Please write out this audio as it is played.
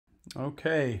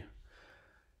Okay,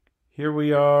 here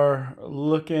we are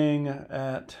looking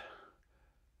at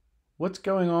what's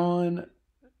going on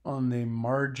the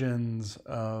margins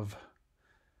of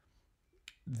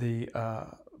the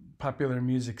popular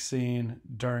music scene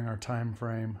during our time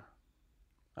frame.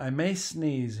 I may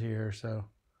sneeze here, so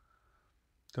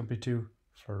don't be too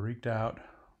freaked out.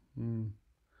 Mm.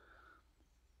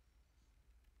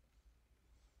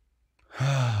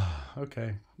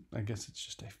 Okay, I guess it's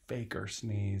just a faker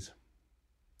sneeze.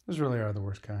 Those really are the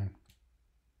worst kind.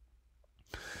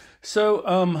 So,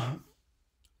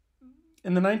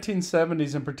 in the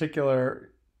 1970s in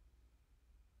particular,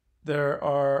 there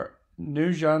are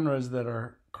new genres that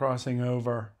are crossing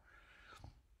over,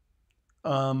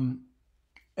 um,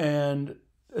 and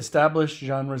established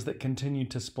genres that continue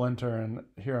to splinter. And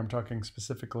here I'm talking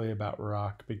specifically about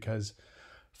rock because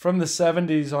from the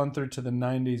 70s on through to the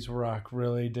 90s, rock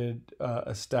really did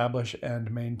establish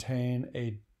and maintain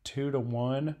a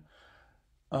 2-to-1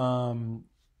 um,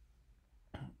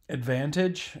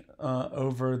 advantage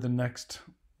over the next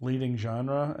leading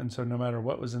genre. And so no matter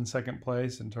what was in second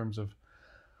place in terms of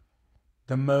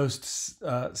the most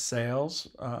sales,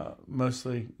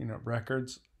 mostly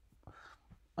records,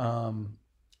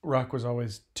 rock was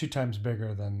always 2 times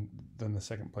bigger than the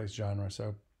second place genre.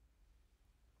 So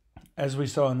as we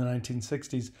saw in the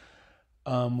 1960s,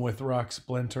 with rock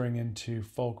splintering into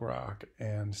folk rock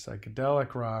and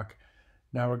psychedelic rock,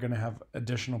 now we're going to have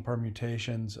additional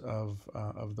permutations of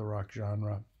the rock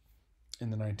genre in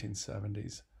the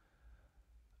 1970s.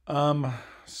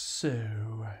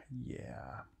 So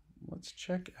yeah, let's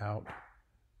check out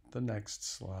the next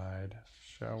slide,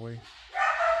 shall we?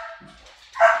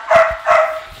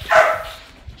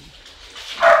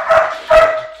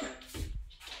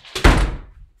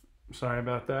 Sorry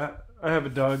about that. I have a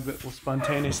dog that will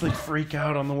spontaneously freak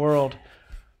out on the world.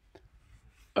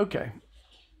 Okay.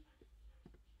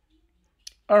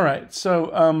 All right.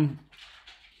 So,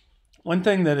 one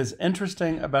thing that is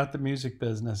interesting about the music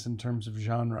business in terms of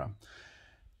genre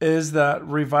is that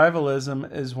revivalism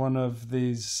is one of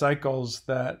these cycles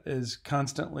that is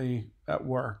constantly at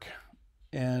work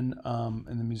in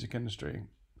the music industry.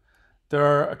 There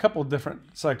are a couple of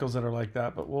different cycles that are like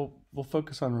that, but we'll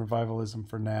focus on revivalism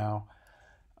for now.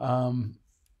 Um,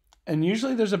 and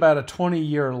usually there's about a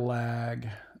 20-year lag,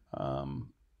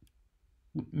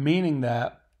 meaning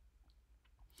that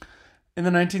in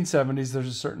the 1970s, there's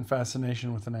a certain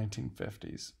fascination with the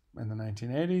 1950s. In the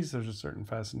 1980s, there's a certain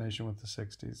fascination with the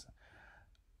 60s.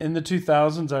 In the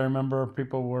 2000s, I remember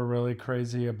people were really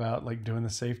crazy about like doing the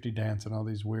safety dance and all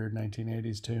these weird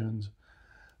 1980s tunes.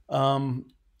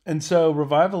 And so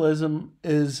revivalism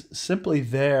is simply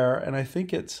there, and I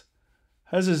think it's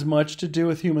has as much to do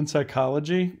with human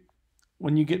psychology.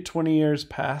 When you get 20 years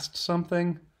past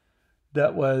something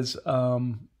that was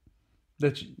was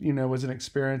an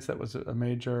experience that was a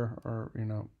major, or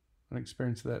an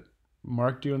experience that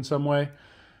marked you in some way,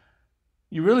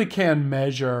 you really can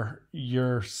measure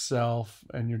yourself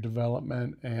and your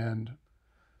development, and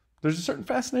there's a certain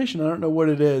fascination. I don't know what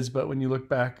it is, but when you look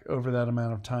back over that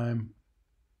amount of time.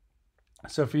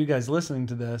 So for you guys listening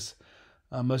to this,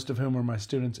 most of whom are my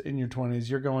students in your 20s,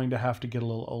 you're going to have to get a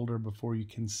little older before you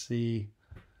can see,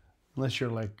 unless you're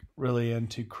like really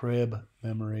into crib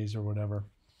memories or whatever.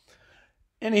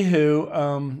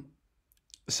 Anywho,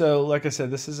 so like I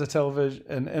said, this is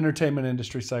an entertainment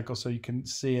industry cycle, so you can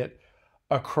see it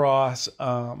across,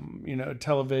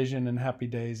 television and Happy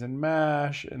Days and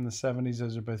MASH. In the 70s,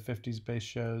 those are both 50s based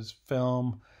shows.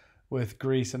 Film with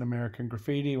Grease and American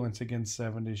Graffiti, once again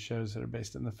 70s shows that are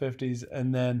based in the 50s.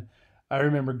 And then I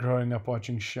remember growing up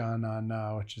watching Sha Na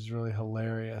Na, which is really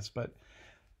hilarious. But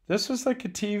this was like a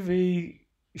TV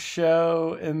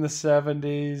show in the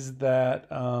 70s that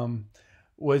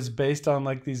was based on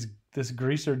like this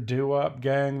greaser doo-wop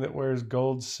gang that wears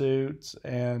gold suits,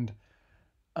 and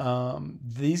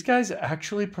these guys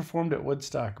actually performed at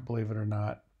Woodstock, believe it or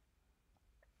not.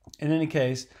 In any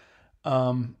case,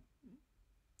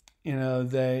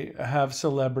 they have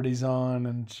celebrities on,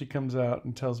 and she comes out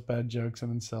and tells bad jokes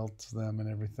and insults them and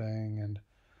everything.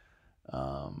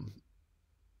 And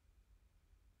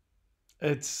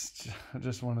it's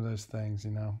just one of those things,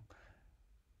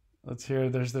 Let's hear,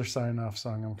 there's their sign-off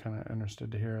song. I'm kind of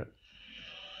interested to hear it.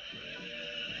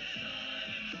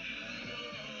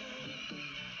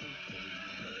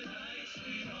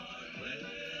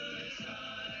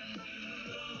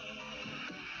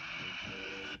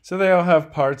 So they all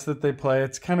have parts that they play.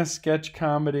 It's kind of sketch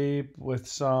comedy with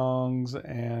songs,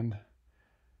 and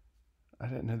I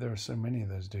didn't know there were so many of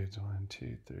those dudes. 1,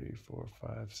 2, 3, 4,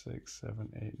 5, 6, 7,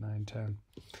 8, 9, 10. In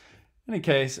any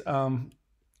case,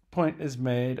 point is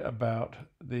made about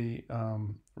the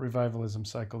revivalism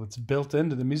cycle that's built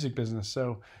into the music business.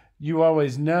 So you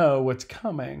always know what's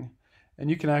coming, and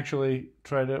you can actually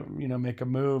try to, make a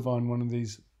move on one of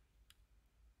these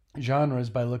genres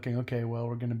by looking, okay, well,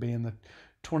 we're going to be in the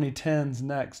 2010s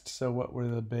next. So what were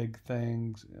the big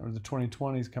things, or the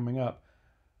 2020s coming up?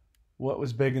 What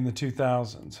was big in the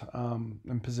 2000s?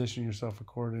 And position yourself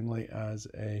accordingly as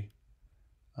a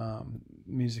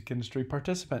music industry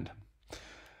participant.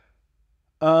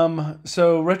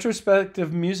 So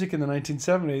retrospective music in the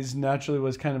 1970s naturally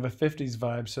was kind of a 50s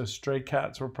vibe. So Stray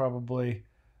Cats were probably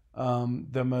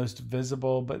the most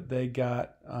visible, but they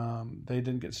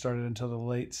didn't get started until the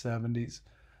late 70s.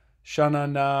 Sha Na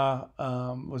Na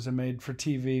was a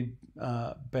made-for-TV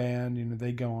band.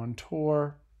 They go on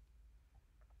tour.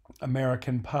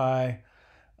 American Pie,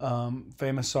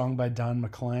 famous song by Don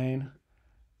McLean,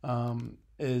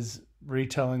 is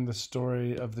retelling the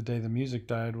story of the day the music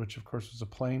died, which of course was a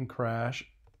plane crash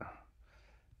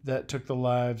that took the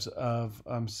lives of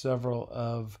several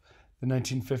of the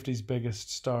 1950s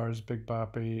biggest stars: Big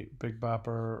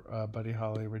Bopper, Buddy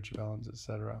Holly, Richie Valens,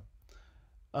 etc.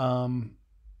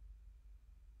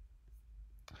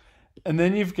 And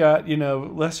then you've got,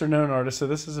 lesser known artists. So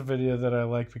this is a video that I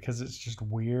like because it's just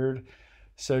weird.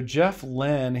 So Jeff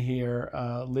Lynne here,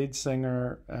 lead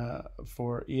singer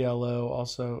for ELO,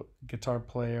 also guitar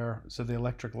player. So the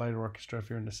Electric Light Orchestra, if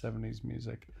you're into 70s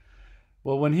music.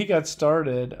 Well, when he got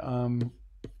started,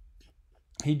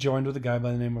 he joined with a guy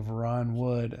by the name of Ron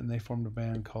Wood, and they formed a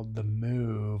band called The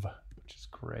Move, which is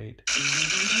great.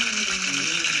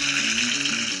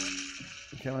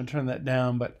 Okay, I'm going to turn that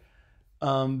down, but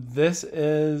this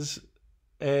is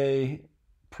a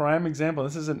prime example.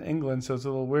 This is in England, so it's a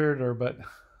little weirder, but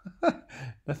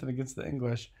nothing against the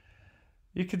English.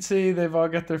 You can see they've all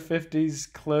got their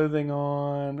 50s clothing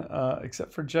on,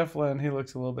 except for Jeff Lynne. He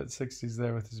looks a little bit 60s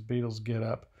there with his Beatles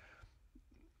get-up.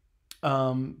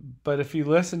 But if you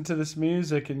listen to this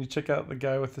music and you check out the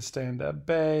guy with the stand-up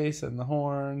bass and the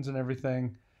horns and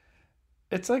everything,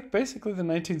 it's like basically the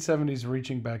 1970s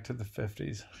reaching back to the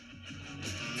 50s.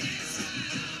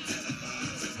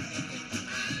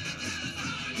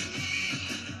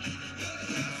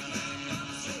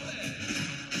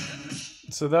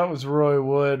 So that was Roy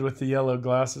Wood with the yellow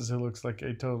glasses, who looks like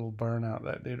a total burnout,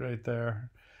 that dude right there.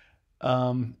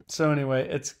 So anyway,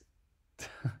 it's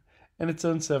in its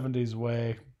own 70s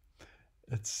way.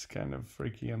 It's kind of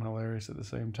freaky and hilarious at the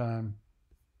same time.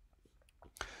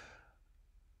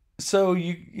 So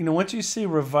once you see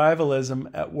revivalism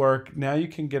at work, now you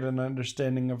can get an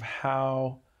understanding of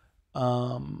how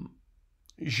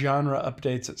genre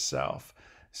updates itself.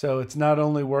 So it's not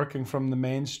only working from the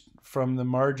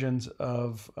margins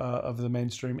of the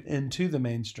mainstream into the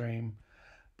mainstream,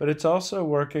 but it's also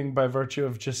working by virtue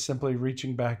of just simply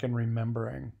reaching back and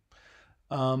remembering.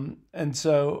 And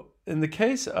so in the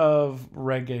case of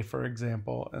reggae, for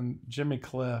example, and Jimmy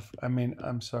Cliff,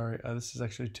 this is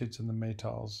actually Toots and the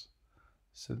Maytals.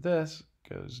 So this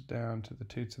goes down to the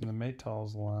Toots and the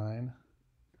Maytals line.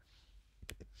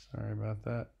 Sorry about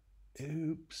that.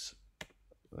 Oops.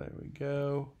 There we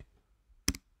go.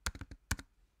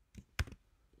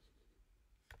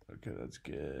 Okay, that's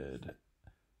good.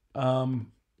 I'll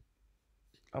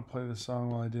play the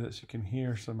song while I do this so you can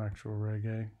hear some actual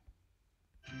reggae.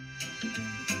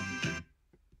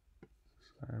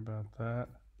 Sorry about that.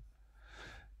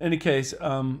 In any case,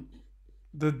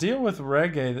 the deal with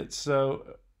reggae that's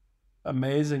so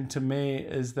amazing to me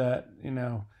is that,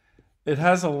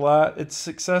 its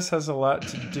success has a lot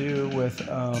to do with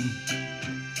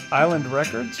Island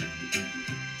Records,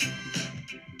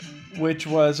 which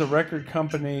was a record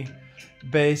company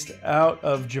based out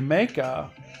of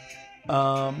Jamaica,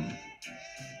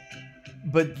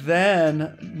 but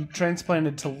then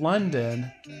transplanted to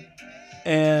London.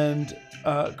 And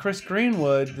Chris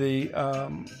Greenwood, the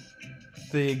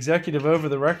executive over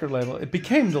the record label, it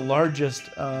became the largest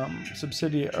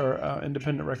subsidiary or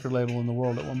independent record label in the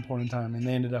world at one point in time. And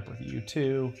they ended up with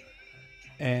U2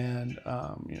 and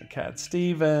Cat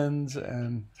Stevens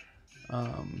and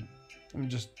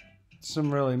just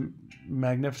some really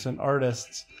magnificent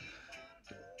artists.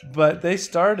 But they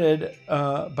started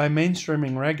by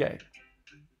mainstreaming reggae.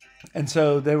 And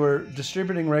so they were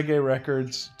distributing reggae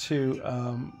records to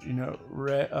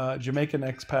Jamaican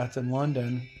expats in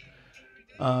London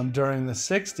during the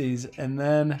 60s. And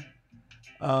then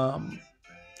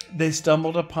they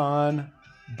stumbled upon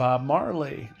Bob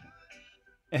Marley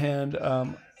and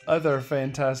other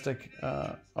fantastic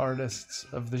artists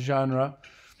of the genre.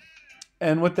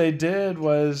 And what they did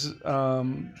was,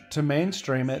 to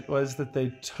mainstream it, was that they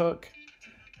took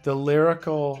the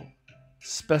lyrical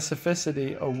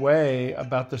specificity away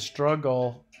about the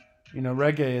struggle. You know,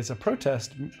 reggae is a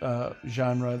protest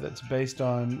genre that's based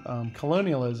on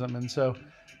colonialism, and so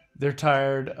they're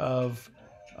tired of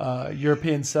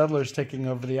European settlers taking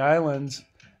over the islands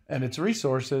and its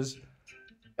resources,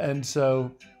 and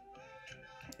so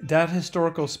that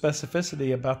historical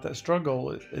specificity about that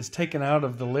struggle is taken out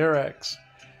of the lyrics.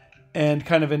 And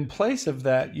kind of in place of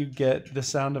that, you get the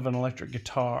sound of an electric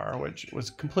guitar, which was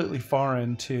completely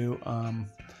foreign to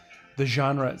the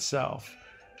genre itself.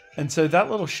 And so that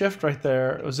little shift right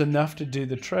there was enough to do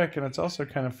the trick. And it's also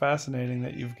kind of fascinating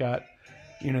that you've got,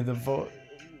 you know,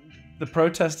 the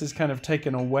protest is kind of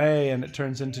taken away and it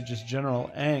turns into just general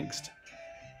angst.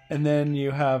 And then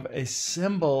you have a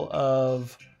symbol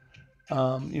of,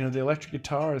 you know, the electric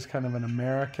guitar is kind of an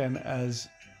American as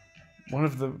one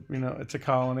of the, you know, it's a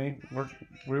colony.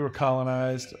 We were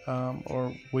colonized,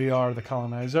 or we are the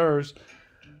colonizers.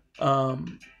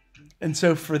 And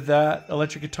so for that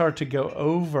electric guitar to go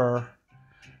over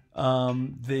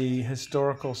the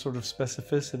historical sort of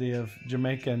specificity of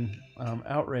Jamaican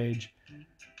outrage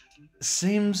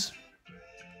seems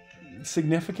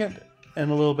significant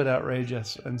and a little bit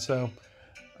outrageous. And so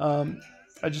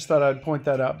I just thought I'd point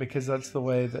that out because that's the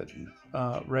way that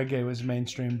reggae was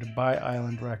mainstreamed by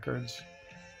Island Records.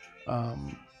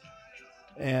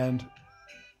 And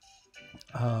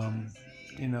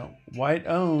you know,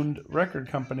 white-owned record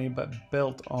company, but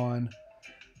built on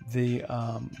the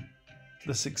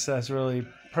success, really,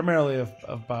 primarily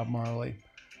of Bob Marley.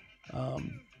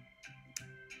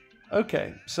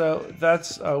 Okay, so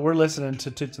that's we're listening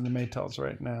to Toots and the Maytals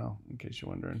right now, in case you're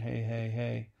wondering. Hey, hey,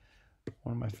 hey,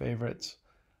 one of my favorites.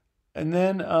 And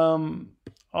then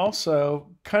also,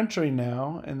 country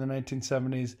now in the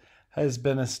 1970s has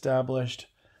been established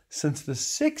since the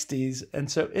 60s,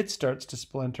 and so it starts to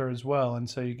splinter as well. And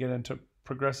so you get into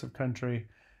progressive country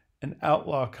and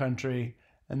outlaw country,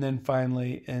 and then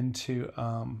finally into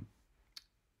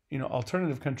you know,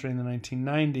 alternative country in the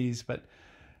 1990s. But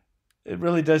it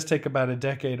really does take about a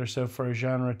decade or so for a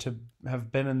genre to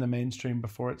have been in the mainstream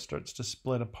before it starts to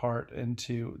split apart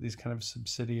into these kind of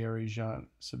subsidiary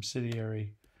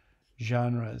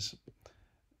genres.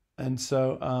 And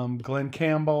so Glenn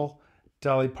Campbell,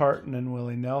 Dolly Parton, and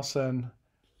Willie Nelson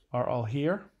are all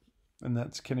here, and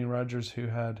that's Kenny Rogers, who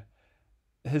had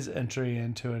his entry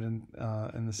into it in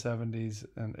the 70s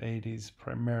and 80s.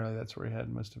 Primarily, that's where he had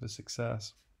most of his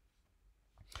success.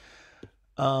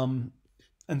 And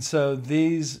so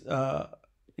these,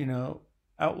 you know,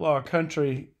 outlaw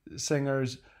country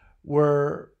singers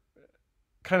were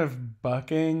kind of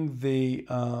bucking the,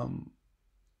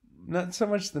 not so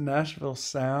much the Nashville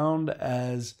sound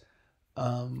as,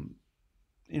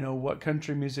 you know, what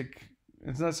country music,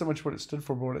 it's not so much what it stood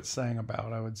for, but what it sang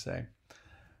about, I would say.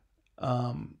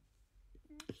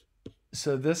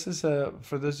 So this is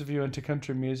for those of you into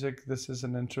country music, this is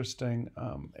an interesting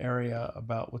area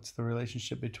about what's the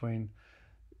relationship between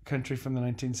country from the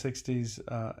 1960s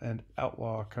and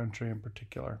outlaw country in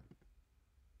particular.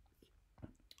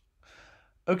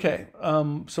 Okay,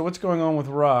 so what's going on with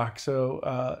rock?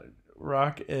 So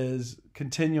rock is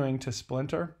continuing to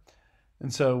splinter.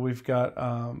 And so we've got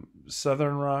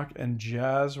Southern rock and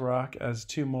jazz rock as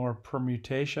two more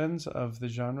permutations of the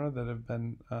genre that have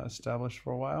been established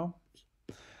for a while,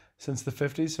 since the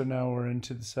 50s. So now we're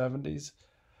into the 70s.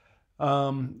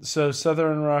 So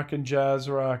Southern rock and jazz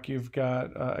rock, you've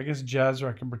got, I guess jazz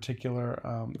rock in particular,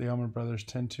 the Allman Brothers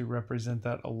tend to represent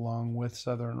that along with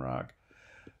Southern rock.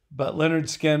 But Leonard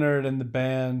Skinner and the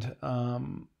band,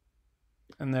 and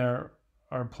there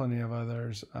are plenty of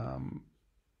others,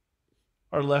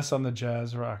 are less on the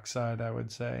jazz rock side, I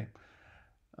would say.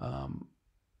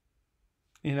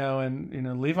 You know, and, you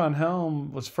know, Levon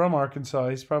Helm was from Arkansas.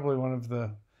 He's probably one of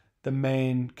the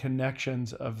main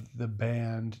connections of the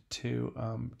band to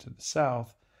the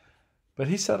South. But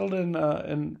he settled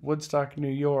in Woodstock, New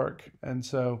York. And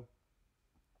so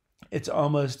it's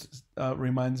almost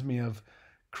reminds me of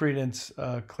Creedence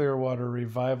Clearwater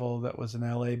Revival, that was an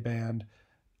LA band,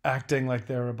 acting like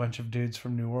they were a bunch of dudes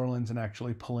from New Orleans and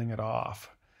actually pulling it off.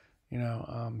 You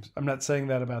know, I'm not saying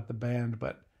that about the band,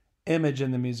 but image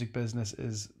in the music business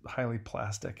is highly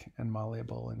plastic and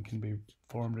malleable and can be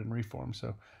formed and reformed.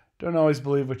 So don't always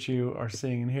believe what you are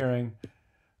seeing and hearing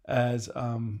as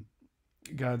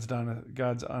God's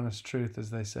honest truth, as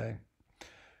they say.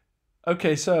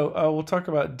 Okay, so we'll talk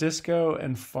about disco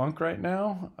and funk right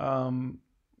now.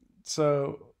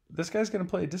 So this guy's going to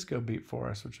play a disco beat for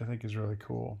us, which I think is really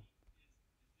cool.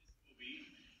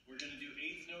 We're going to do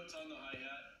eighth notes on the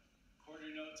hi-hat, quarter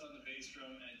notes on the bass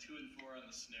drum, and 2 and 4 on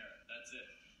the snare. That's it.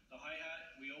 The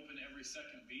hi-hat, we open every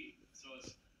second beat, so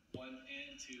it's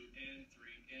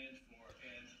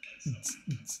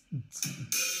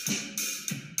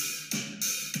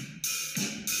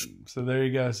So there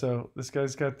you go. So this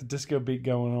guy's got the disco beat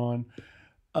going on.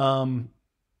 Um,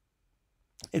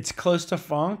 it's close to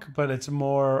funk, but it's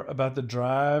more about the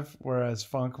drive, whereas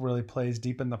funk really plays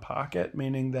deep in the pocket,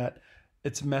 meaning that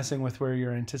it's messing with where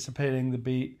you're anticipating the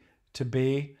beat to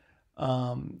be,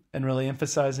 and really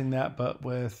emphasizing that, but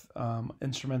with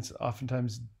instruments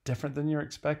oftentimes different than you're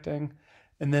expecting,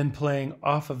 and then playing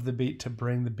off of the beat to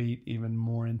bring the beat even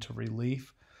more into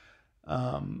relief.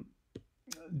 Um,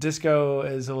 Disco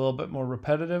is a little bit more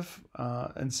repetitive,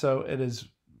 and so it is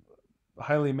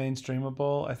highly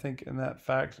mainstreamable. I think in that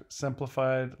fact,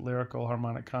 simplified lyrical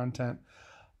harmonic content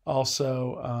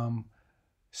also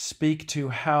speak to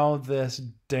how this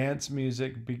dance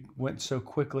music went so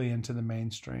quickly into the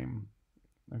mainstream.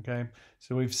 Okay,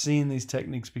 so we've seen these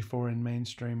techniques before in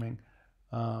mainstreaming.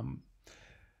 Um,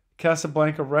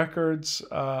 Casablanca Records,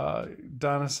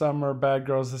 Donna Summer, Bad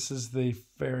Girls. This is the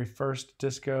very first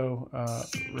disco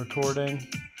recording.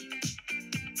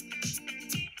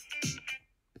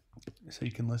 So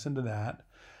you can listen to that.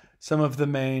 Some of the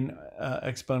main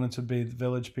exponents would be the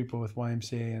Village People with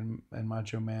YMCA and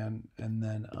Macho Man, and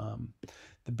then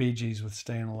the Bee Gees with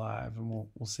Staying Alive. And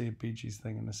we'll see a Bee Gees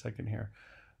thing in a second here.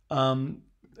 And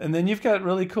then you've got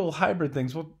really cool hybrid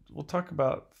things. We'll talk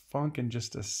about funk in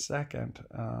just a second.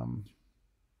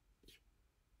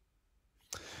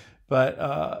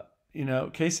 But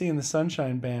Casey and the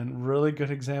Sunshine Band, really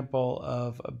good example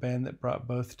of a band that brought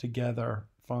both together,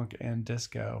 funk and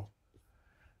disco.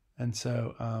 And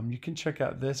so you can check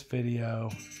out this video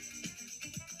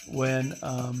when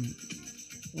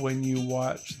you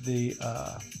watch the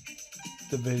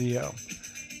video,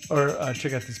 or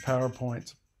check out these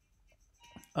PowerPoints.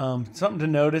 Something to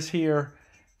notice here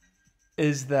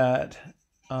is that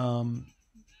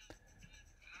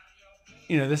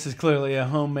this is clearly a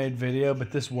homemade video,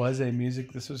 but this was a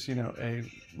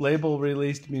label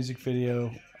released music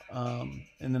video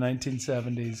in the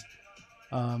 1970s.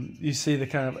 You see the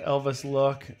kind of Elvis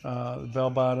look, the bell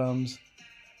bottoms.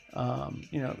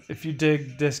 If you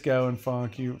dig disco and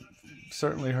funk, you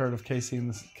certainly heard of Casey and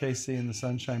the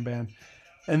Sunshine Band,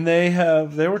 and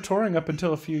they were touring up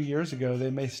until a few years ago.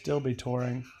 They may still be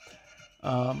touring.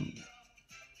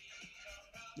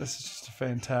 This is just a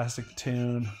fantastic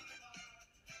tune.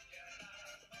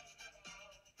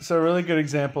 So a really good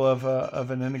example of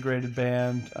an integrated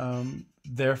band,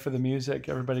 there for the music,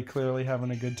 everybody clearly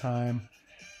having a good time,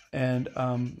 and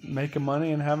making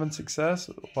money and having success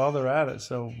while they're at it.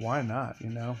 So why not,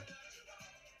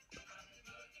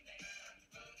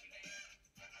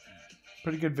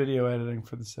 Pretty good video editing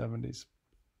for the 70s.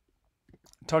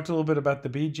 Talked a little bit about the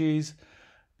Bee Gees.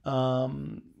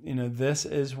 This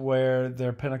is where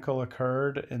their pinnacle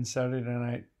occurred in Saturday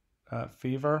Night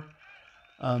Fever.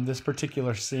 This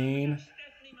particular scene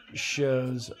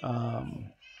shows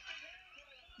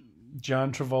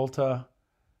John Travolta,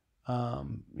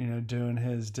 doing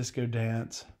his disco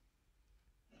dance.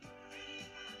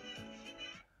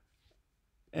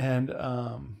 And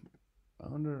I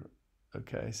wonder,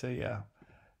 okay, so yeah.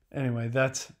 Anyway,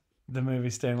 that's the movie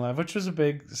Staying Alive, which was a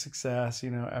big success,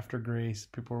 after Grease.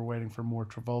 People were waiting for more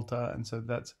Travolta, and so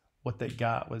that's what they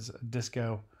got, was a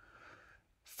disco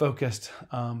focused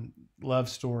love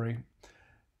story.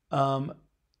 4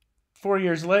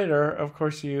 years later, of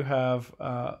course, you have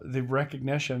the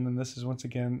recognition, and this is once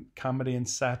again comedy and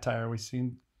satire. We've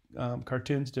seen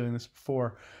cartoons doing this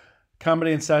before.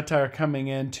 Comedy and satire coming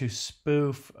in to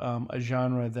spoof a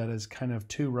genre that is kind of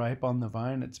too ripe on the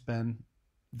vine. It's been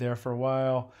there for a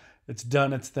while. It's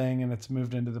done its thing, and it's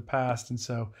moved into the past. And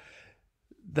so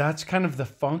that's kind of the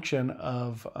function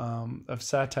of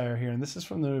satire here. And this is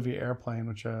from the movie Airplane,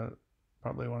 which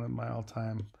probably one of my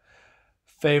all-time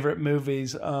favorite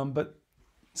movies. But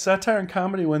satire and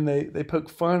comedy, when they poke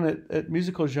fun at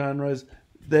musical genres,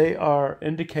 they are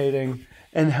indicating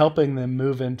and helping them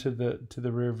move into the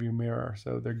rearview mirror.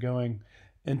 So they're going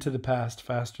into the past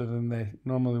faster than they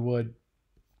normally would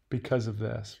because of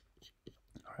this.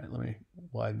 All right, let me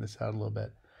widen this out a little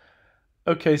bit.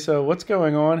 Okay, so what's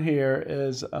going on here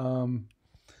is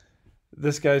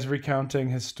this guy's recounting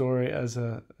his story as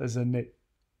a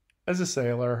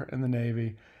sailor in the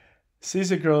Navy.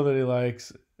 Sees a girl that he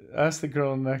likes, asks the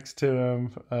girl next to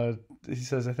him, he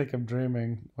says, "I think I'm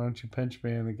dreaming. Why don't you pinch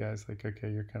me?" And the guy's like, "Okay,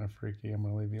 you're kind of freaky. I'm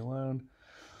going to leave you alone."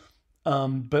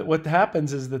 But what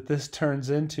happens is that this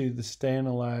turns into the Staying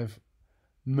Alive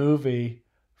movie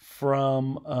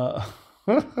from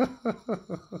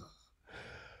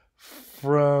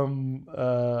from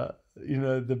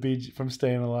the Bee Gees, from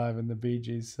Staying Alive and the Bee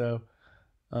Gees. So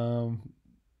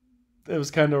it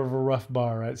was kind of a rough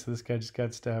bar, right? So this guy just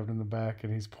got stabbed in the back,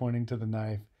 and he's pointing to the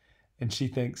knife, and she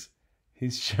thinks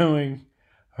he's showing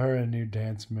her a new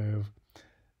dance move.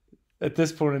 At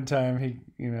this point in time, he,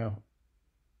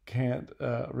 can't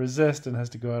resist and has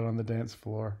to go out on the dance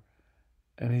floor,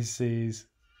 and he sees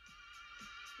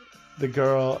the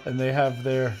girl, and they have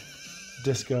their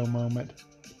disco moment.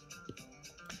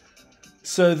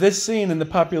 So this scene and the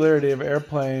popularity of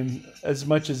Airplane, as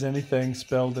much as anything,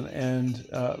 spelled an end,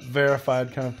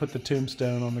 verified, kind of put the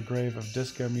tombstone on the grave of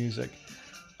disco music.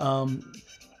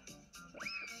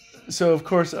 So of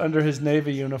course, under his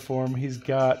Navy uniform, he's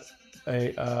got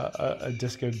a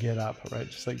disco get up, right?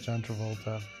 Just like John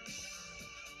Travolta.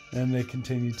 And they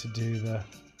continue to do the,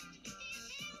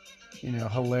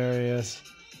 hilarious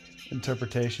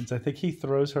interpretations. I think he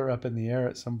throws her up in the air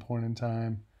at some point in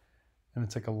time, and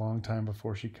it's like a long time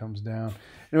before she comes down.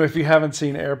 Anyway, if you haven't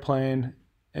seen Airplane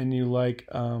and you like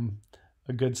a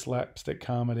good slapstick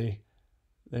comedy,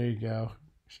 there you go.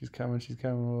 She's coming.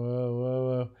 Whoa, whoa,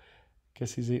 whoa.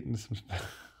 Guess he's eating some.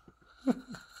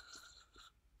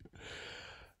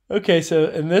 Okay, so,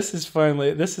 and this is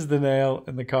the nail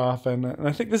in the coffin. And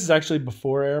I think this is actually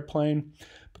before Airplane.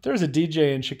 But there was a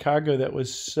DJ in Chicago that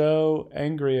was so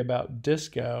angry about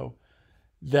disco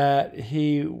that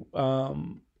he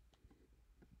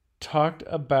talked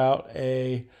about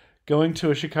going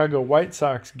to a Chicago White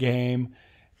Sox game,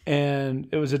 and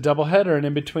it was a doubleheader. And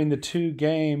in between the two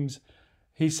games,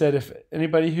 he said, if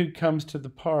anybody who comes to the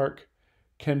park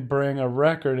can bring a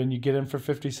record, and you get in for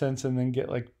 50 cents and then get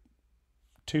like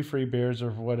 2 free beers or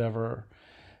whatever.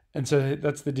 And so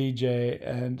that's the DJ,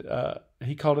 and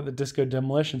he called it the Disco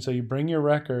Demolition. So you bring your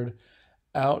record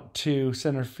out to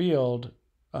center field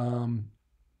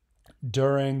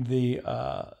during the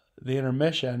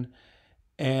intermission,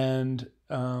 and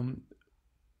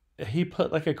he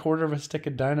put like a quarter of a stick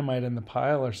of dynamite in the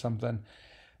pile or something,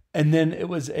 and then it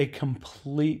was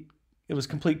complete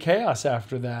chaos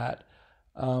after that.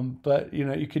 But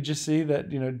you could just see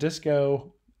that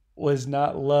disco was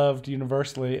not loved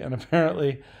universally, and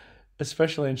apparently,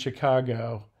 especially in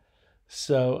Chicago.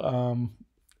 So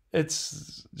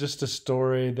it's just a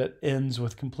story that ends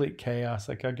with complete chaos.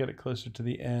 Like, I'll get it closer to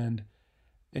the end,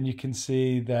 and you can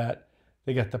see that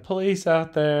they got the police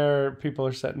out there. People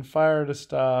are setting fire to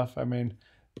stuff. I mean,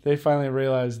 they finally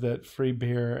realized that free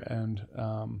beer and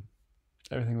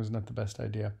everything was not the best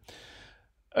idea.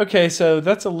 Okay, so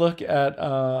that's a look at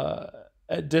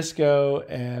disco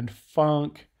and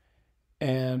funk,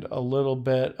 and a little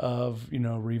bit of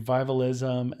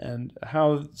revivalism, and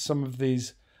how some of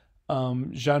these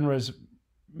genres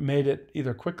made it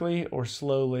either quickly or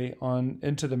slowly on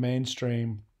into the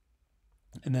mainstream,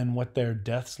 and then what their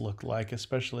deaths looked like,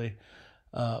 especially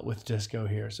with disco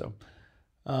here. So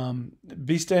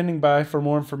be standing by for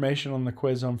more information on the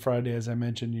quiz on Friday. As I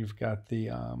mentioned, you've got the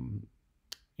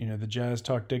the Jazz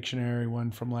Talk Dictionary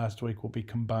one from last week will be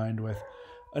combined with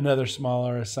another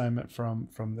smaller assignment from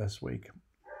this week.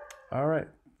 All right.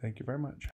 Thank you very much.